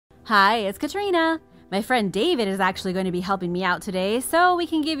Hi, it's Katrina. My friend David is actually going to be helping me out today, so we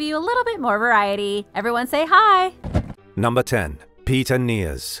can give you a little bit more variety. Everyone say hi! Number 10. Peter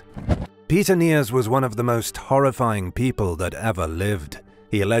Nears. Peter Nears was one of the most horrifying people that ever lived.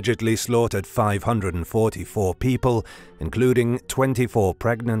 He allegedly slaughtered 544 people, including 24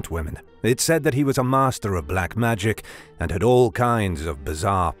 pregnant women. It's said that he was a master of black magic and had all kinds of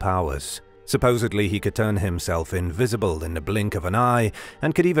bizarre powers. Supposedly, he could turn himself invisible in the blink of an eye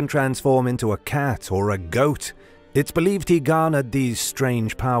and could even transform into a cat or a goat. It's believed he garnered these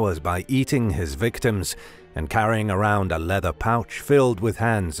strange powers by eating his victims and carrying around a leather pouch filled with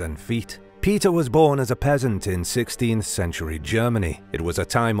hands and feet. Peter was born as a peasant in 16th century Germany. It was a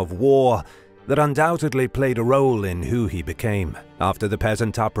time of war that undoubtedly played a role in who he became. After the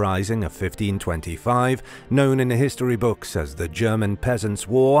peasant uprising of 1525, known in the history books as the German Peasants'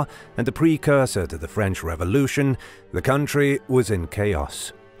 War and the precursor to the French Revolution, the country was in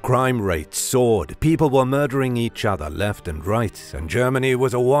chaos. Crime rates soared, people were murdering each other left and right, and Germany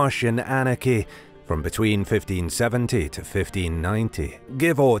was awash in anarchy from between 1570 to 1590,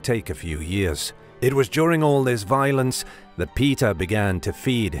 give or take a few years. It was during all this violence that Peter began to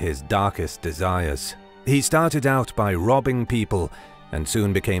feed his darkest desires. He started out by robbing people and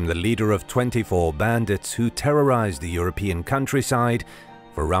soon became the leader of 24 bandits who terrorized the European countryside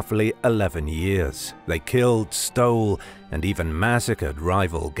for roughly 11 years. They killed, stole, and even massacred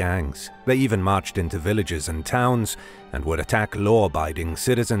rival gangs. They even marched into villages and towns and would attack law-abiding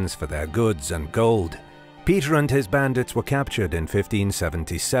citizens for their goods and gold. Peter and his bandits were captured in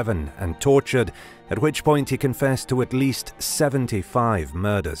 1577 and tortured, at which point he confessed to at least 75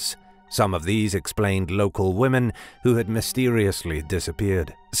 murders. Some of these explained local women who had mysteriously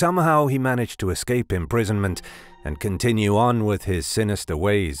disappeared. Somehow he managed to escape imprisonment and continue on with his sinister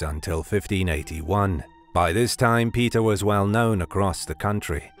ways until 1581. By this time, Peter was well known across the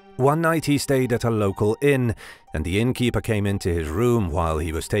country. One night he stayed at a local inn, and the innkeeper came into his room while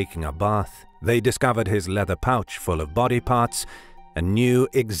he was taking a bath. They discovered his leather pouch full of body parts and knew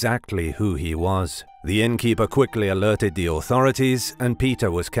exactly who he was. The innkeeper quickly alerted the authorities, and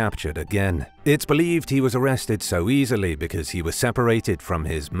Peter was captured again. It's believed he was arrested so easily because he was separated from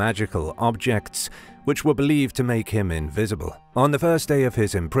his magical objects, which were believed to make him invisible. On the first day of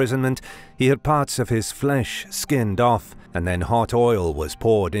his imprisonment, he had parts of his flesh skinned off, and then hot oil was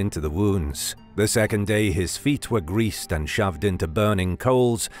poured into the wounds. The second day, his feet were greased and shoved into burning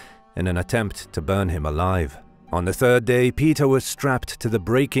coals in an attempt to burn him alive. On the third day, Peter was strapped to the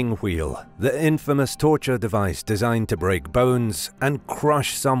breaking wheel, the infamous torture device designed to break bones and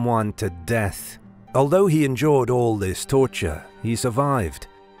crush someone to death. Although he endured all this torture, he survived.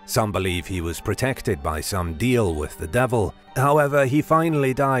 Some believe he was protected by some deal with the devil. However, he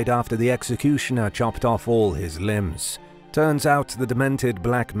finally died after the executioner chopped off all his limbs. Turns out the demented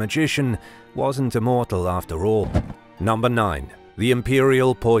black magician wasn't immortal after all. Number 9. The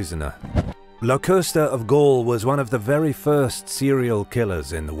Imperial Poisoner. Locusta of Gaul was one of the very first serial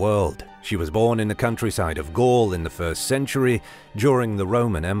killers in the world. She was born in the countryside of Gaul in the 1st century during the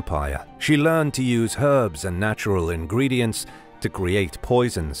Roman Empire. She learned to use herbs and natural ingredients to create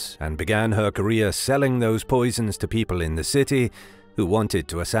poisons and began her career selling those poisons to people in the city who wanted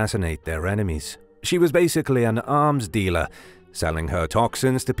to assassinate their enemies. She was basically an arms dealer, selling her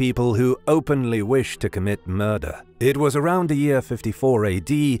toxins to people who openly wished to commit murder. It was around the year 54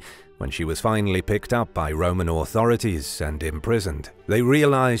 AD when she was finally picked up by Roman authorities and imprisoned. They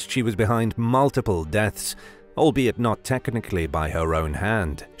realized she was behind multiple deaths, albeit not technically by her own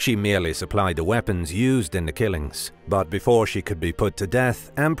hand. She merely supplied the weapons used in the killings. But before she could be put to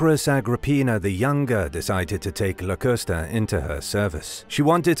death, Empress Agrippina the Younger decided to take Locusta into her service. She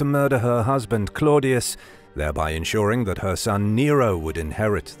wanted to murder her husband Claudius, thereby ensuring that her son Nero would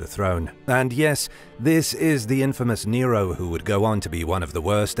inherit the throne. And yes, this is the infamous Nero who would go on to be one of the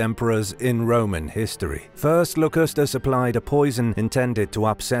worst emperors in Roman history. First, Locusta supplied a poison intended to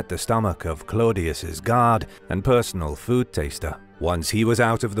upset the stomach of Claudius's guard and personal food taster. Once he was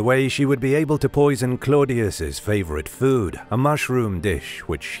out of the way, she would be able to poison Claudius's favorite food, a mushroom dish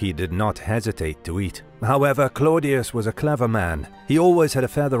which he did not hesitate to eat. However, Claudius was a clever man. He always had a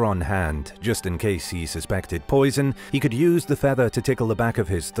feather on hand. Just in case he suspected poison, he could use the feather to tickle the back of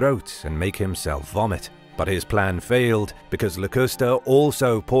his throat and make himself vomit. But his plan failed because Locusta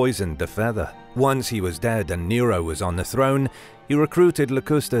also poisoned the feather. Once he was dead and Nero was on the throne, he recruited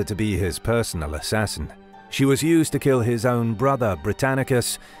Locusta to be his personal assassin. She was used to kill his own brother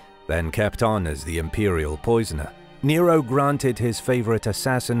Britannicus, then kept on as the imperial poisoner. Nero granted his favorite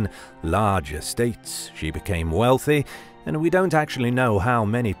assassin large estates. She became wealthy, and we don't actually know how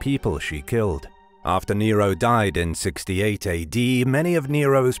many people she killed. After Nero died in 68 AD, many of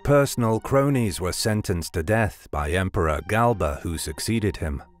Nero's personal cronies were sentenced to death by Emperor Galba, who succeeded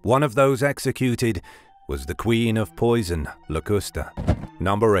him. One of those executed was the Queen of Poison, Locusta.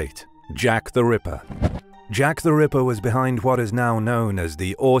 Number 8. Jack the Ripper. Jack the Ripper was behind what is now known as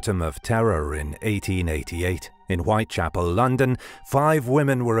the Autumn of Terror in 1888. In Whitechapel, London, 5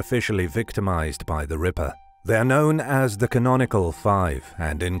 women were officially victimized by the Ripper. They are known as the Canonical Five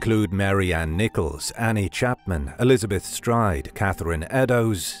and include Mary Ann Nichols, Annie Chapman, Elizabeth Stride, Catherine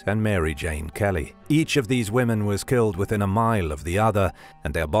Eddowes, and Mary Jane Kelly. Each of these women was killed within a mile of the other,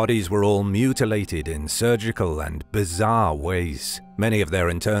 and their bodies were all mutilated in surgical and bizarre ways. Many of their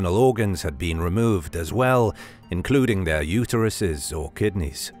internal organs had been removed as well, including their uteruses or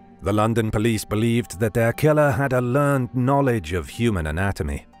kidneys. The London police believed that their killer had a learned knowledge of human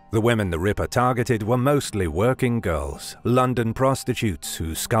anatomy. The women the Ripper targeted were mostly working girls, London prostitutes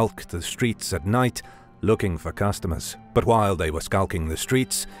who skulked the streets at night looking for customers. But while they were skulking the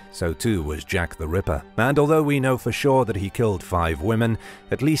streets, so too was Jack the Ripper. And although we know for sure that he killed 5 women,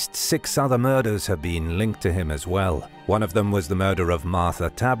 at least 6 other murders have been linked to him as well. One of them was the murder of Martha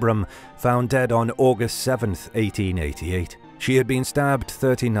Tabram, found dead on August 7, 1888. She had been stabbed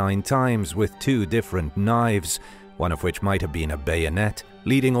 39 times with 2 different knives, one of which might have been a bayonet,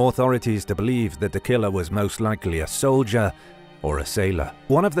 leading authorities to believe that the killer was most likely a soldier or a sailor.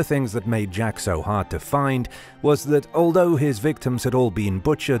 One of the things that made Jack so hard to find was that although his victims had all been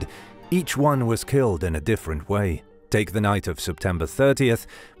butchered, each one was killed in a different way. Take the night of September 30th,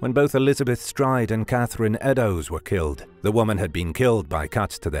 when both Elizabeth Stride and Catherine Eddowes were killed. The woman had been killed by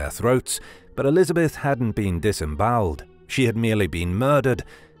cuts to their throats, but Elizabeth hadn't been disemboweled. She had merely been murdered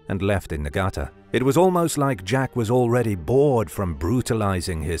and left in the gutter. It was almost like Jack was already bored from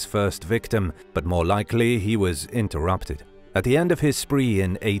brutalizing his first victim, but more likely he was interrupted. At the end of his spree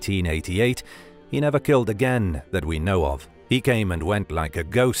in 1888, he never killed again that we know of. He came and went like a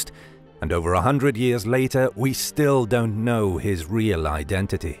ghost, and over 100 years later, we still don't know his real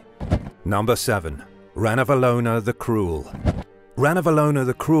identity. Number 7. Ranavalona the Cruel. Ranavalona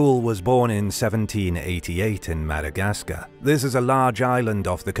the Cruel was born in 1788 in Madagascar. This is a large island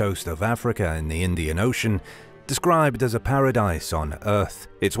off the coast of Africa in the Indian Ocean, described as a paradise on Earth.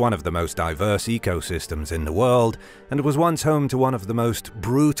 It's one of the most diverse ecosystems in the world, and was once home to one of the most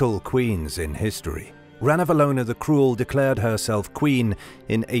brutal queens in history. Ranavalona the Cruel declared herself queen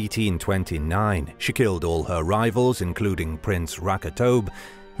in 1829. She killed all her rivals, including Prince Rakatob,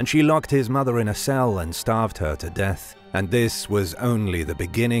 and she locked his mother in a cell and starved her to death. And this was only the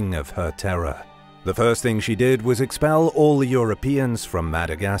beginning of her terror. The first thing she did was expel all the Europeans from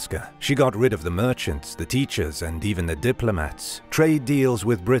Madagascar. She got rid of the merchants, the teachers, and even the diplomats. Trade deals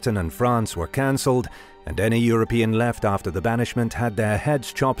with Britain and France were cancelled, and any European left after the banishment had their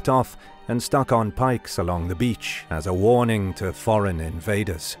heads chopped off and stuck on pikes along the beach as a warning to foreign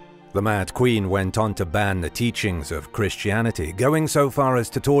invaders. The Mad Queen went on to ban the teachings of Christianity, going so far as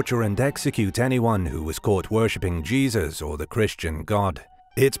to torture and execute anyone who was caught worshipping Jesus or the Christian God.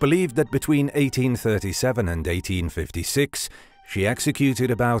 It's believed that between 1837 and 1856, she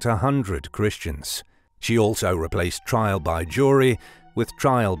executed about 100 Christians. She also replaced trial by jury with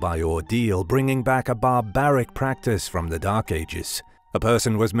trial by ordeal, bringing back a barbaric practice from the Dark Ages. A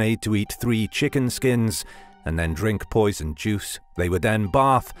person was made to eat 3 chicken skins and then drink poison juice. They would then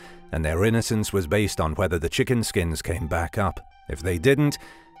bath, and their innocence was based on whether the chicken skins came back up. If they didn't,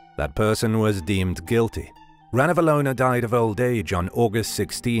 that person was deemed guilty. Ranavalona died of old age on August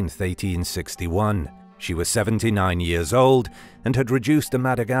 16, 1861. She was 79 years old and had reduced the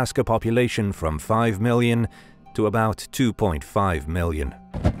Madagascar population from 5 million to about 2.5 million.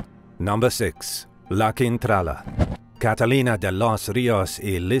 Number 6. La Quintrala. Catalina de los Rios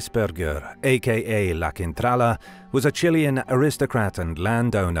y Lisperger, aka La Quintrala, was a Chilean aristocrat and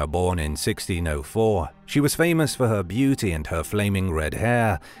landowner born in 1604. She was famous for her beauty and her flaming red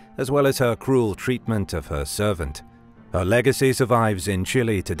hair, as well as her cruel treatment of her servant. Her legacy survives in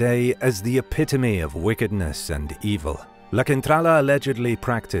Chile today as the epitome of wickedness and evil. La Quintrala allegedly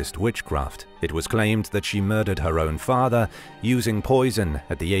practiced witchcraft. It was claimed that she murdered her own father using poison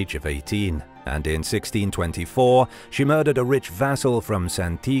at the age of 18. And in 1624, she murdered a rich vassal from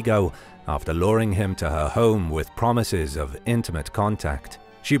Santiago after luring him to her home with promises of intimate contact.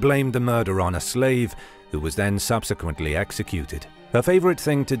 She blamed the murder on a slave, who was then subsequently executed. Her favorite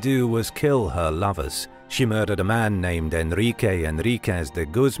thing to do was kill her lovers. She murdered a man named Enrique Enriquez de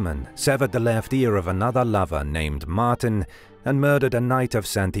Guzman, severed the left ear of another lover named Martin, and murdered a knight of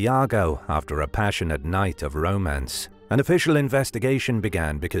Santiago after a passionate night of romance. An official investigation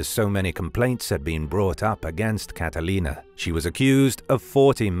began because so many complaints had been brought up against Catalina. She was accused of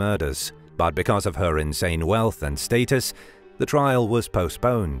 40 murders. But because of her insane wealth and status, the trial was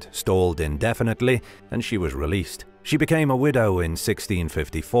postponed, stalled indefinitely, and she was released. She became a widow in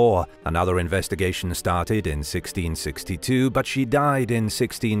 1654. Another investigation started in 1662, but she died in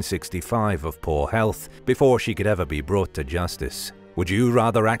 1665 of poor health before she could ever be brought to justice. Would you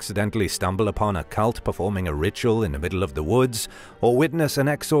rather accidentally stumble upon a cult performing a ritual in the middle of the woods, or witness an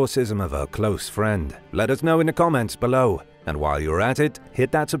exorcism of a close friend? Let us know in the comments below. And while you're at it,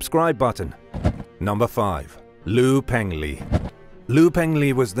 hit that subscribe button. Number 5. Lu Pengli. Lu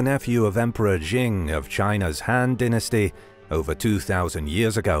Pengli was the nephew of Emperor Jing of China's Han Dynasty over 2,000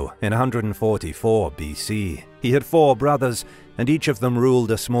 years ago in 144 BC. He had 4 brothers, and each of them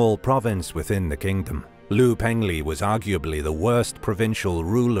ruled a small province within the kingdom. Lu Pengli was arguably the worst provincial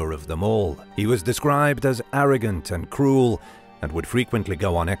ruler of them all. He was described as arrogant and cruel, and would frequently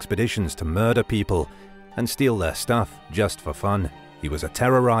go on expeditions to murder people and steal their stuff just for fun. He was a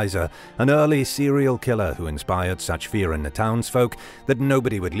terrorizer, an early serial killer who inspired such fear in the townsfolk that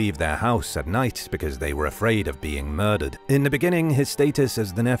nobody would leave their house at night because they were afraid of being murdered. In the beginning, his status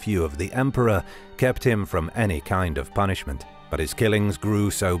as the nephew of the emperor kept him from any kind of punishment, but his killings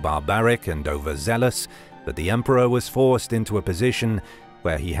grew so barbaric and overzealous that the emperor was forced into a position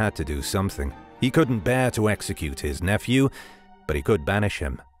where he had to do something. He couldn't bear to execute his nephew, but he could banish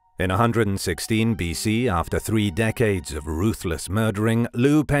him. In 116 BC, after 3 decades of ruthless murdering,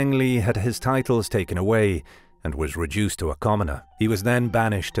 Lu Pengli had his titles taken away and was reduced to a commoner. He was then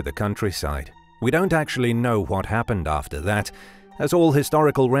banished to the countryside. We don't actually know what happened after that, as all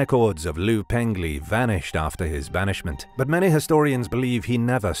historical records of Lu Pengli vanished after his banishment. But many historians believe he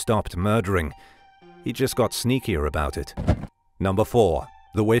never stopped murdering. He just got sneakier about it. Number 4.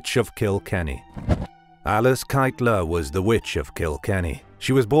 The Witch of Kilkenny. Alice Keitler was the Witch of Kilkenny.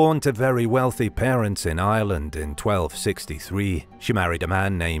 She was born to very wealthy parents in Ireland in 1263. She married a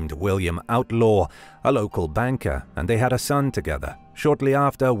man named William Outlaw, a local banker, and they had a son together. Shortly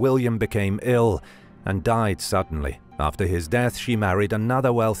after, William became ill and died suddenly. After his death, she married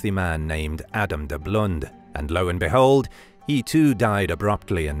another wealthy man named Adam de Blund, and lo and behold, he too died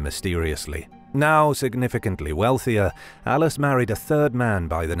abruptly and mysteriously. Now significantly wealthier, Alice married a third man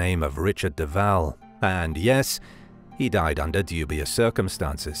by the name of Richard de Val. And yes, he died under dubious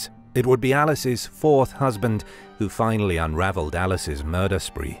circumstances. It would be Alice's 4th husband who finally unraveled Alice's murder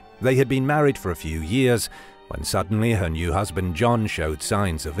spree. They had been married for a few years when suddenly her new husband John showed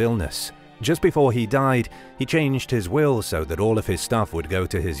signs of illness. Just before he died, he changed his will so that all of his stuff would go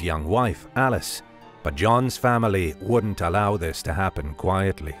to his young wife, Alice. But John's family wouldn't allow this to happen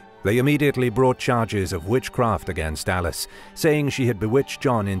quietly. They immediately brought charges of witchcraft against Alice, saying she had bewitched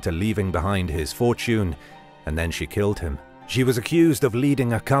John into leaving behind his fortune, and then she killed him. She was accused of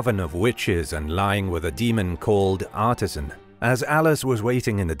leading a coven of witches and lying with a demon called Artisan. As Alice was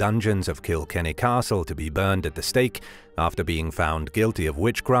waiting in the dungeons of Kilkenny Castle to be burned at the stake, after being found guilty of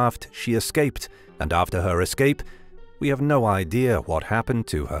witchcraft, she escaped, and after her escape, we have no idea what happened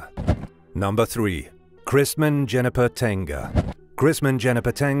to her. Number 3. Christman Jenneper-Tenga. Christman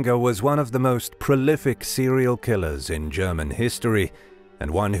Jenneper-Tenga was one of the most prolific serial killers in German history, and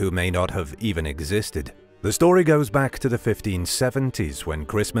one who may not have even existed. The story goes back to the 1570s when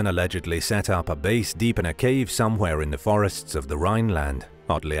Christman allegedly set up a base deep in a cave somewhere in the forests of the Rhineland.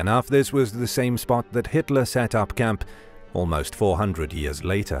 Oddly enough, this was the same spot that Hitler set up camp almost 400 years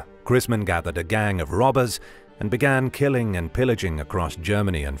later. Christman gathered a gang of robbers and began killing and pillaging across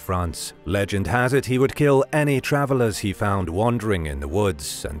Germany and France. Legend has it he would kill any travelers he found wandering in the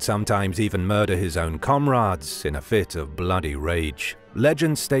woods, and sometimes even murder his own comrades in a fit of bloody rage.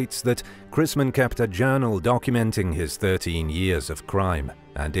 Legend states that Christman kept a journal documenting his 13 years of crime,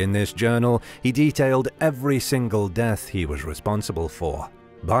 and in this journal he detailed every single death he was responsible for.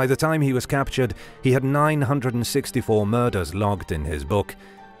 By the time he was captured, he had 964 murders logged in his book,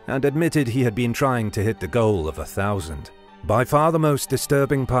 and admitted he had been trying to hit the goal of 1,000. By far the most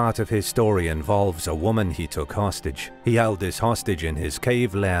disturbing part of his story involves a woman he took hostage. He held this hostage in his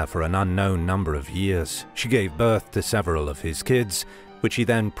cave lair for an unknown number of years. She gave birth to several of his kids, which he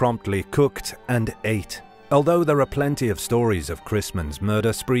then promptly cooked and ate. Although there are plenty of stories of Christman's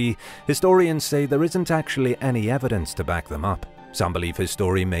murder spree, historians say there isn't actually any evidence to back them up. Some believe his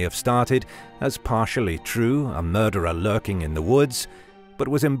story may have started as partially true, a murderer lurking in the woods, but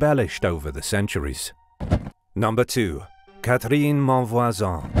was embellished over the centuries. Number 2. Catherine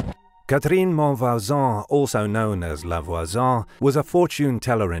Monvoisin. Catherine Monvoisin, also known as La Voisin, was a fortune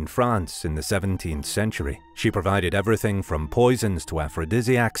teller in France in the 17th century. She provided everything from poisons to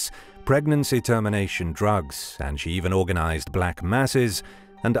aphrodisiacs, pregnancy termination drugs, and she even organized black masses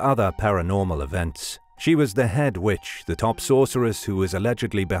and other paranormal events. She was the head witch, the top sorceress who was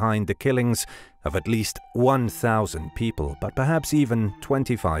allegedly behind the killings of at least 1,000 people, but perhaps even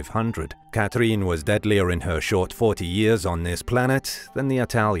 2,500. Catherine was deadlier in her short 40 years on this planet than the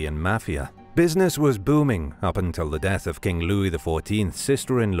Italian mafia. Business was booming up until the death of King Louis XIV's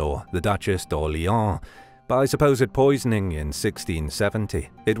sister-in-law, the Duchess d'Orléans, by supposed poisoning in 1670.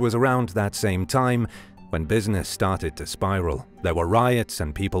 It was around that same time when business started to spiral. There were riots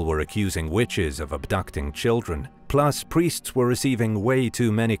and people were accusing witches of abducting children. Plus, priests were receiving way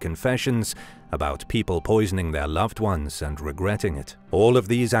too many confessions about people poisoning their loved ones and regretting it. All of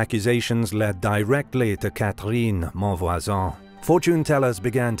these accusations led directly to Catherine Monvoisin. Fortune tellers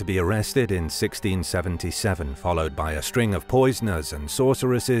began to be arrested in 1677, followed by a string of poisoners and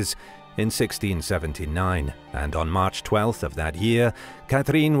sorceresses in 1679, and on March 12th of that year,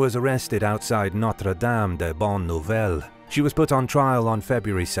 Catherine was arrested outside Notre-Dame des Bonnes Nouvelles. She was put on trial on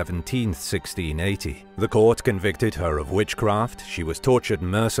February 17, 1680. The court convicted her of witchcraft, she was tortured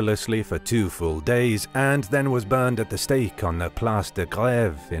mercilessly for 2 full days, and then was burned at the stake on the Place de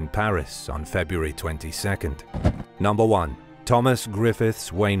Grève in Paris on February 22nd. Number 1. Thomas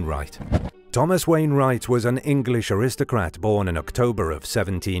Griffiths Wainwright. Thomas Wainwright was an English aristocrat born in October of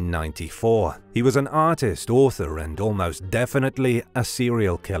 1794. He was an artist, author, and almost definitely a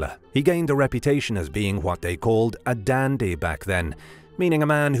serial killer. He gained a reputation as being what they called a dandy back then, meaning a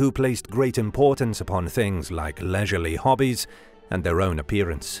man who placed great importance upon things like leisurely hobbies and their own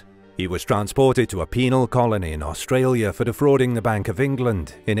appearance. He was transported to a penal colony in Australia for defrauding the Bank of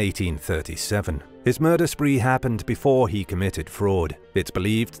England in 1837. His murder spree happened before he committed fraud. It's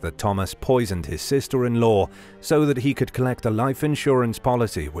believed that Thomas poisoned his sister-in-law so that he could collect a life insurance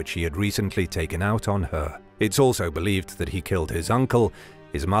policy which he had recently taken out on her. It's also believed that he killed his uncle,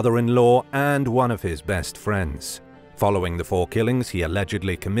 his mother-in-law, and one of his best friends. Following the 4 killings he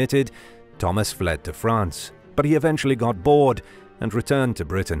allegedly committed, Thomas fled to France, but he eventually got bored and returned to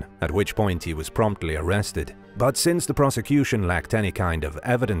Britain, at which point he was promptly arrested. But since the prosecution lacked any kind of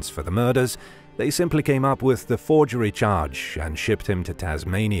evidence for the murders, they simply came up with the forgery charge and shipped him to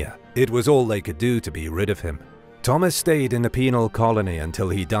Tasmania. It was all they could do to be rid of him. Thomas stayed in the penal colony until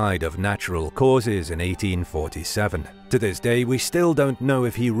he died of natural causes in 1847. To this day, we still don't know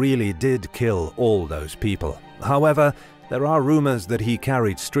if he really did kill all those people. However, there are rumors that he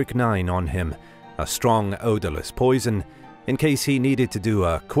carried strychnine on him, a strong, odorless poison, in case he needed to do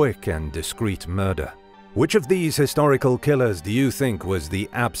a quick and discreet murder. Which of these historical killers do you think was the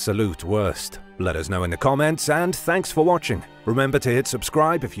absolute worst? Let us know in the comments, and thanks for watching. Remember to hit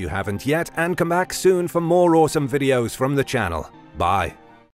subscribe if you haven't yet, and come back soon for more awesome videos from the channel. Bye.